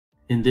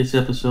In this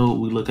episode,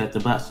 we look at the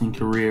boxing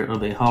career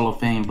of a Hall of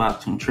Fame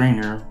boxing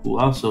trainer who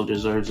also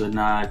deserves a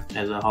nod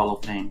as a Hall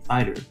of Fame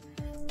fighter.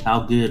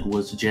 How good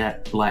was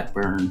Jack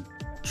Blackburn?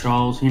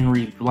 Charles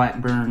Henry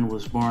Blackburn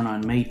was born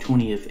on May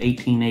 20th,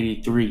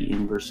 1883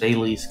 in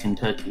Versailles,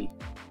 Kentucky.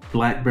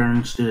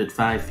 Blackburn stood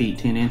 5 feet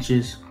 10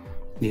 inches.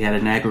 He had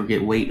an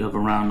aggregate weight of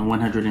around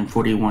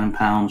 141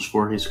 pounds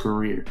for his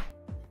career.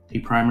 He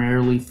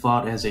primarily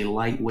fought as a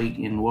lightweight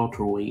and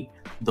welterweight,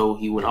 though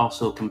he would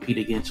also compete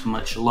against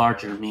much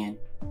larger men.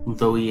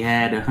 Though he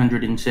had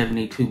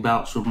 172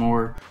 bouts or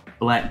more,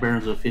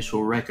 Blackburn's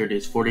official record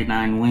is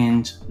 49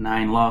 wins,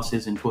 9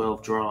 losses, and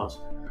 12 draws.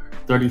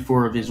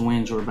 34 of his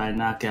wins were by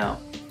knockout.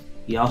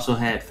 He also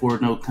had 4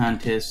 no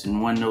contests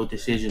and 1 no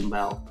decision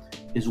bout.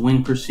 His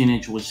win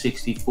percentage was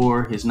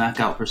 64, his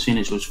knockout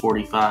percentage was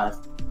 45.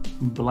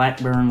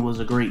 Blackburn was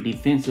a great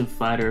defensive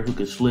fighter who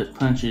could slip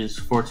punches,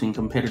 forcing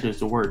competitors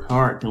to work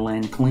hard to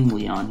land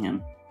cleanly on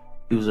him.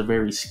 He was a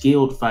very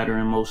skilled fighter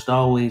and most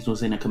always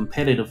was in a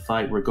competitive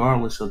fight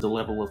regardless of the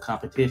level of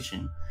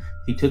competition.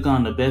 He took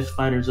on the best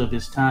fighters of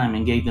his time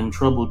and gave them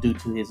trouble due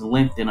to his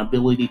length and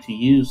ability to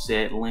use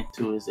said length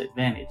to his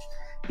advantage.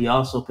 He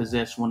also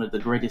possessed one of the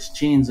greatest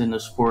chins in the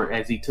sport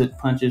as he took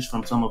punches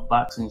from some of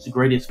boxing's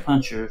greatest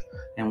punchers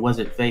and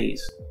wasn't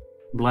fazed.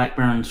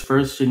 Blackburn's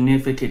first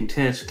significant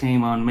test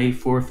came on May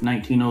 4th,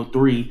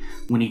 1903,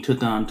 when he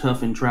took on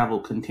tough and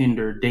travel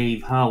contender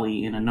Dave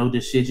Holly in a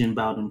no-decision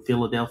bout in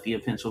Philadelphia,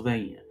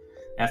 Pennsylvania.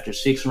 After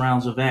 6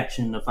 rounds of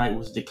action, the fight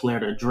was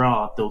declared a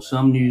draw, though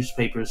some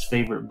newspapers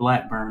favored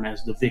Blackburn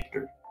as the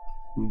victor.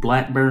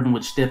 Blackburn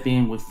would step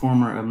in with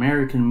former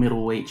American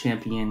middleweight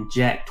champion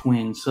Jack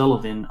 "Twin"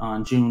 Sullivan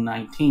on June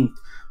 19th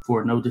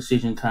for a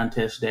no-decision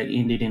contest that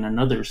ended in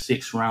another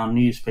 6-round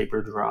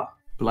newspaper draw.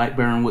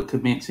 Blackburn would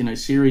commence in a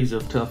series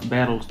of tough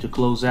battles to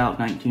close out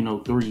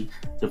 1903,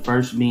 the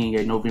first being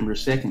a November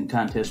 2nd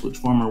contest with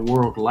former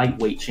world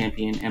lightweight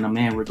champion and a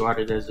man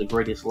regarded as the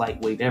greatest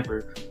lightweight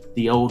ever,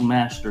 the Old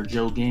Master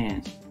Joe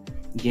Gans.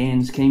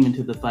 Gans came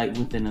into the fight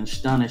with an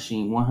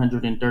astonishing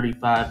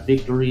 135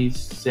 victories,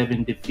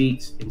 7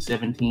 defeats, and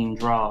 17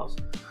 draws.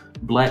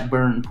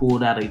 Blackburn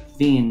pulled out a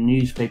thin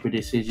newspaper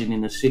decision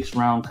in the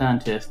 6-round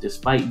contest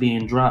despite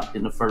being dropped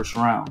in the first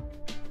round.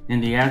 In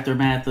the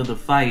aftermath of the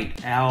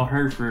fight, Al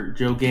Herford,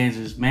 Joe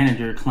Gans'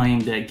 manager,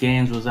 claimed that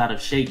Gans was out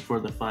of shape for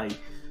the fight.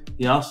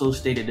 He also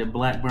stated that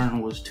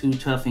Blackburn was too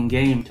tough in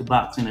game to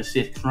box in a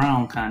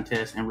 6th-round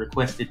contest and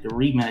requested the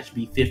rematch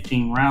be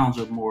 15 rounds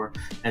or more,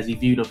 as he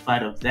viewed a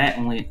fight of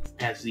that length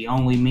as the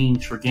only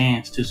means for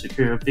Gans to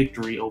secure a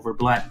victory over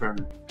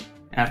Blackburn.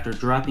 After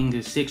dropping a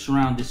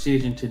 6-round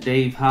decision to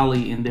Dave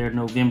Holly in their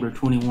November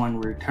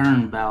 21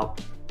 return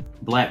bout,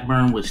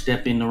 Blackburn would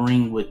step in the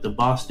ring with the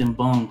Boston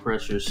Bone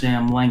Crusher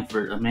Sam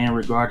Langford, a man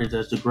regarded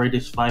as the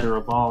greatest fighter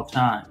of all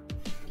time.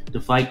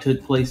 The fight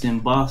took place in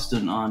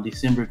Boston on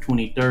December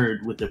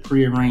 23rd, with a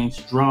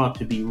prearranged draw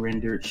to be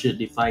rendered should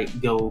the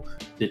fight go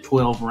the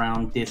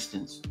 12-round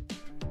distance.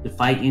 The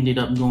fight ended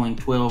up going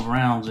 12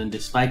 rounds, and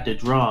despite the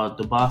draw,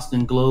 the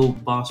Boston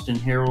Globe, Boston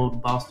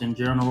Herald, Boston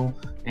Journal,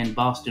 and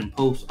Boston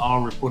Post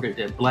all reported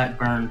that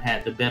Blackburn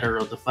had the better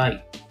of the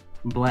fight.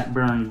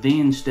 Blackburn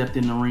then stepped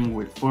in the ring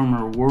with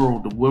former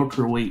world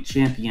welterweight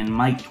champion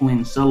Mike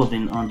 "Twin"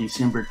 Sullivan on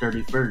December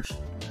 31st.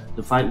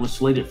 The fight was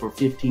slated for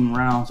 15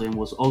 rounds and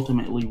was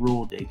ultimately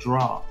ruled a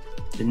draw.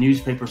 The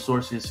newspaper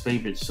sources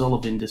favored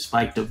Sullivan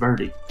despite the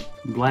verdict.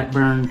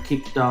 Blackburn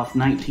kicked off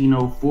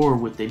 1904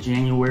 with the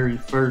January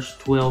 1st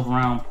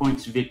 12-round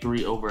points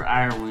victory over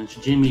Ireland's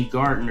Jimmy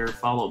Gardner,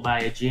 followed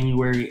by a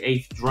January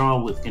 8th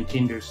draw with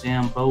contender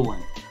Sam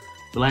Boland.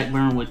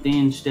 Blackburn would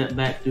then step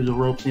back through the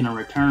ropes in a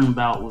return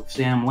bout with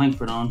Sam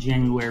Langford on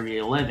January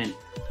 11th,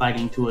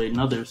 fighting to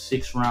another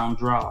 6-round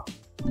draw.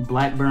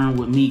 Blackburn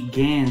would meet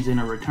Gans in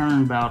a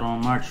return bout on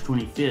March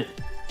 25th.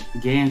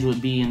 Gans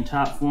would be in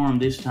top form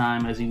this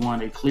time as he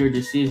won a clear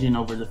decision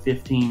over the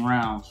 15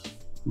 rounds.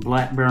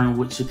 Blackburn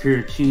would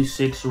secure 2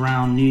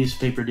 6-round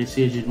newspaper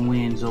decision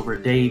wins over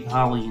Dave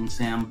Holly and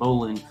Sam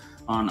Boland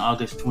on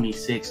August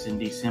 26th and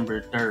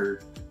December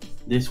 3rd.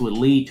 This would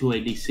lead to a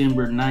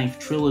December 9th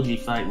trilogy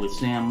fight with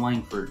Sam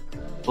Langford.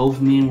 Both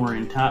men were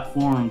in top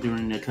form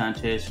during the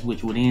contest,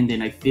 which would end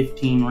in a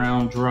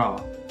 15-round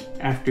draw.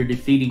 After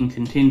defeating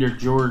contender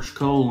George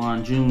Cole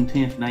on June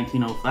 10,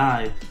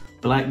 1905,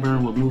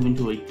 Blackburn would move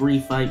into a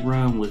 3-fight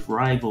run with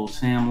rival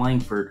Sam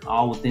Langford,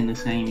 all within the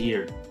same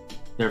year.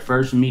 Their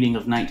first meeting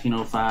of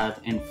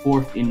 1905 and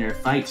 4th in their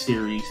fight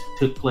series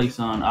took place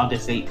on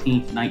August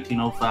 18,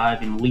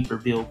 1905 in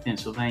Leaperville,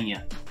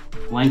 Pennsylvania.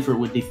 Langford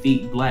would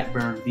defeat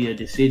Blackburn via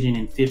decision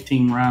in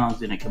 15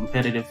 rounds in a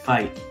competitive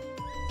fight.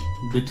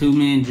 The two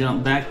men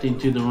jumped back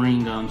into the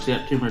ring on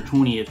September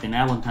 20th in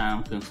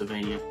Allentown,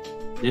 Pennsylvania.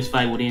 This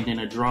fight would end in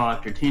a draw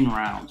after 10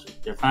 rounds.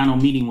 Their final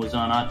meeting was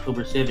on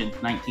October 7,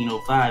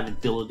 1905 in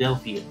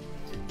Philadelphia.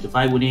 The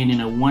fight would end in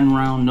a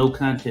 1-round no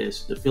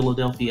contest. The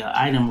Philadelphia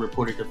Item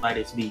reported the fight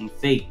as being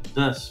faked,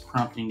 thus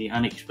prompting the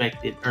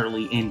unexpected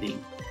early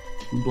ending.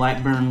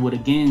 Blackburn would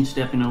again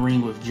step in the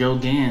ring with Joe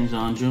Gans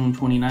on June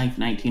 29,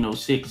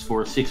 1906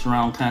 for a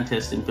 6-round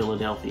contest in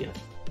Philadelphia.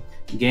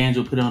 Gans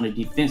would put on a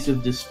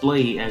defensive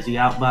display as he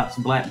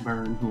outboxed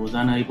Blackburn, who was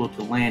unable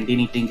to land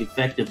anything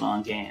effective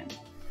on Gans.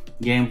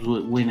 Gans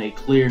would win a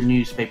clear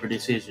newspaper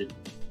decision.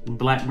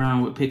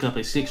 Blackburn would pick up a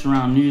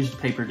 6-round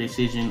newspaper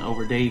decision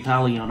over Dave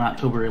Holly on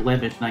October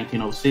 11,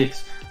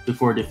 1906,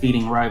 before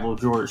defeating rival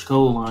George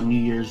Cole on New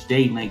Year's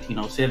Day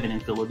 1907 in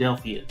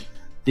Philadelphia.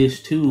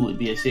 This too would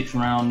be a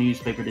 6-round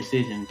newspaper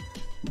decision.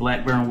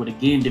 Blackburn would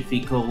again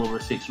defeat Cole over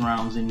 6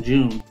 rounds in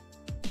June.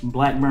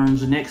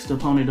 Blackburn's next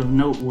opponent of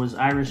note was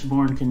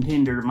Irish-born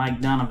contender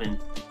Mike Donovan.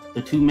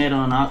 The two met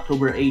on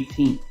October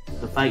 18th.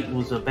 The fight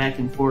was a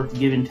back-and-forth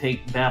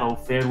give-and-take battle,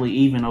 fairly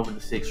even over the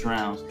 6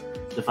 rounds.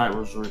 The fight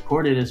was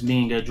reported as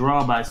being a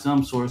draw by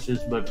some sources,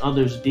 but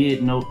others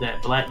did note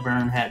that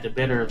Blackburn had the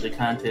better of the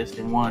contest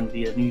and won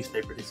via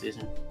newspaper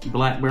decision.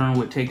 Blackburn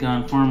would take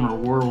on former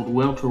world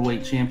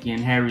welterweight champion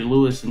Harry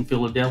Lewis in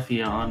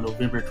Philadelphia on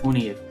November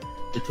 20th.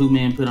 The two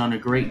men put on a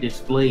great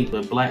display,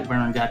 but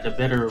Blackburn got the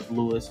better of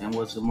Lewis and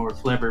was the more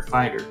clever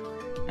fighter.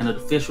 An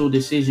official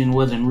decision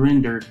wasn't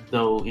rendered,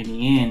 though in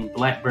the end,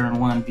 Blackburn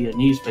won via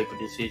newspaper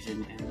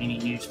decision, and many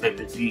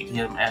newspapers viewed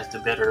him as the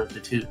better of the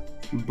two.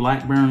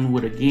 Blackburn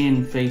would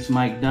again face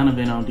Mike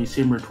Donovan on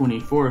December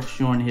 24th,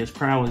 showing his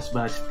prowess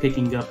by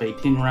picking up a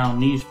 10-round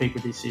newspaper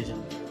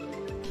decision.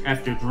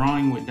 After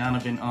drawing with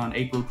Donovan on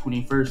April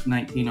 21st,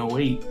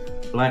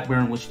 1908,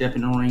 Blackburn would step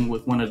in the ring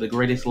with one of the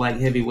greatest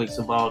light heavyweights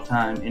of all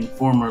time and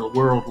former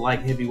world light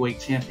heavyweight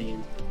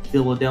champion,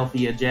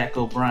 Philadelphia Jack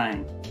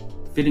O'Brien.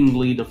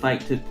 Fittingly, the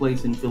fight took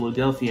place in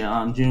Philadelphia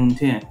on June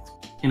 10th.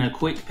 In a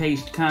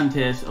quick-paced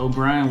contest,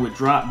 O'Brien would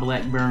drop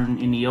Blackburn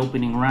in the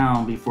opening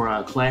round before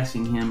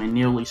outclassing him and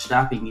nearly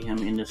stopping him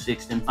in the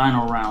 6th and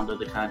final round of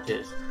the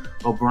contest.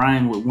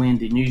 O'Brien would win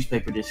the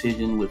newspaper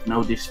decision with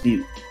no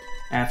dispute.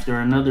 After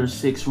another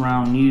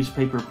 6-round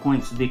newspaper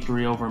points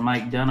victory over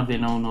Mike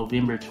Donovan on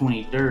November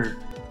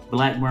 23rd,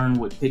 Blackburn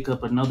would pick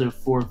up another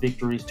 4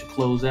 victories to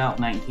close out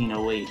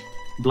 1908.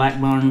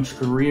 Blackburn's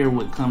career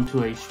would come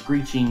to a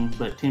screeching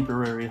but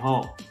temporary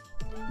halt.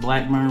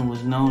 Blackburn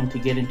was known to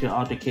get into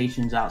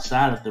altercations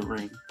outside of the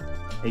ring.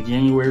 A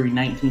January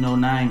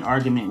 1909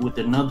 argument with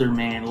another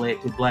man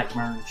led to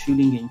Blackburn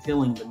shooting and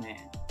killing the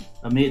man.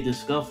 Amid the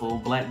scuffle,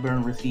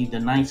 Blackburn received a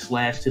knife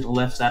slash to the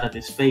left side of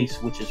his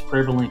face, which is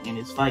prevalent in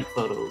his fight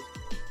photos.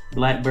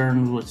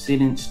 Blackburn was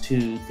sentenced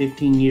to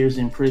 15 years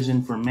in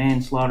prison for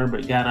manslaughter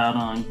but got out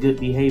on good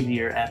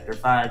behavior after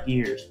 5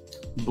 years.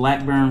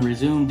 Blackburn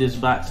resumed his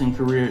boxing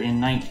career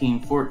in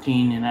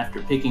 1914, and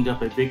after picking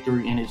up a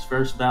victory in his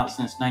first bout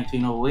since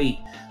 1908,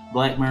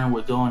 Blackburn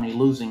would go on a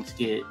losing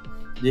skid.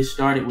 This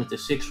started with a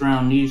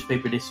 6-round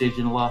newspaper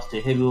decision loss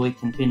to heavyweight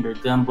contender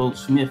Gunboat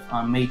Smith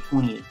on May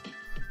 20th.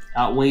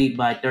 Outweighed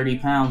by 30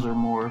 pounds or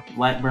more,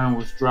 Blackburn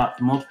was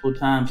dropped multiple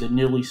times and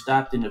nearly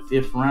stopped in the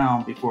 5th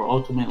round before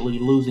ultimately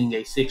losing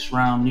a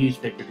 6-round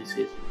newspaper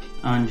decision.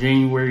 On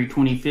January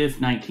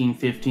 25,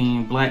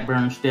 1915,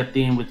 Blackburn stepped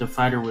in with the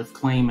fighter with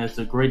claim as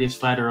the greatest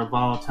fighter of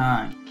all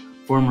time,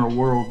 former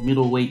world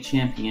middleweight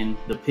champion,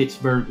 the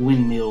Pittsburgh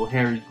Windmill,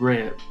 Harry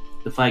Greb.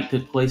 The fight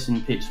took place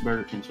in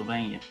Pittsburgh,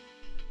 Pennsylvania.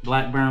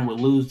 Blackburn would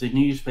lose the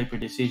newspaper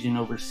decision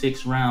over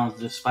 6 rounds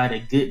despite a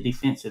good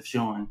defensive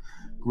showing.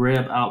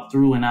 Greb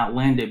outthrew and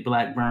outlanded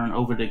Blackburn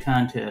over the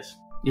contest.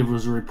 It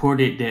was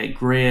reported that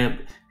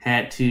Greb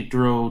had to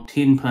throw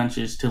 10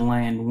 punches to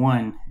land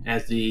 1,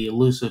 as the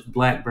elusive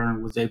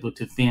Blackburn was able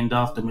to fend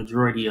off the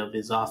majority of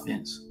his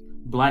offense.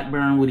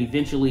 Blackburn would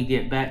eventually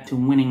get back to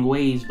winning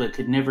ways but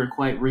could never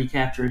quite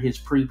recapture his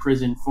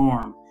pre-prison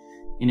form.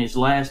 In his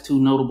last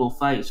 2 notable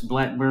fights,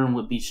 Blackburn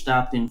would be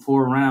stopped in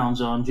 4 rounds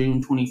on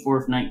June 24,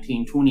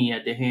 1920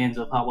 at the hands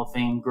of Hall of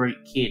Fame great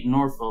Kid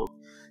Norfolk.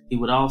 He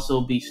would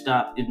also be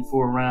stopped in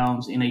 4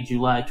 rounds in a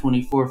July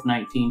 24,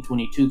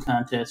 1922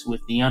 contest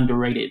with the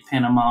underrated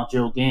Panama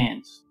Joe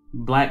Gans.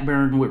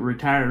 Blackburn would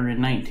retire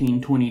in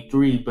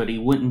 1923, but he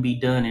wouldn't be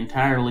done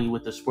entirely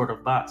with the sport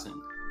of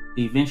boxing.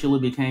 He eventually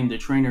became the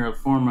trainer of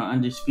former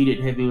undisputed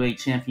heavyweight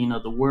champion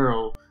of the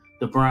world,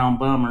 the Brown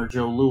Bomber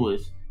Joe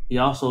Louis. He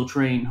also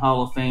trained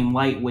Hall of Fame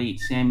lightweight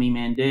Sammy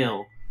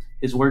Mandel.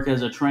 His work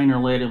as a trainer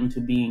led him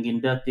to being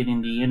inducted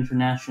in the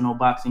International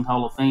Boxing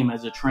Hall of Fame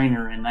as a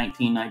trainer in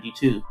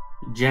 1992.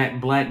 Jack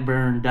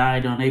Blackburn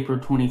died on April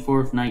 24,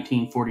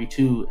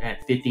 1942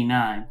 at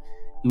 59.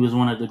 He was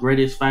one of the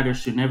greatest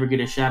fighters to never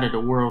get a shot at a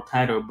world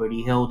title, but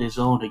he held his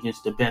own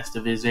against the best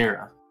of his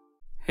era.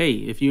 Hey,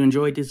 if you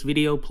enjoyed this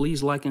video,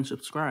 please like and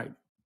subscribe.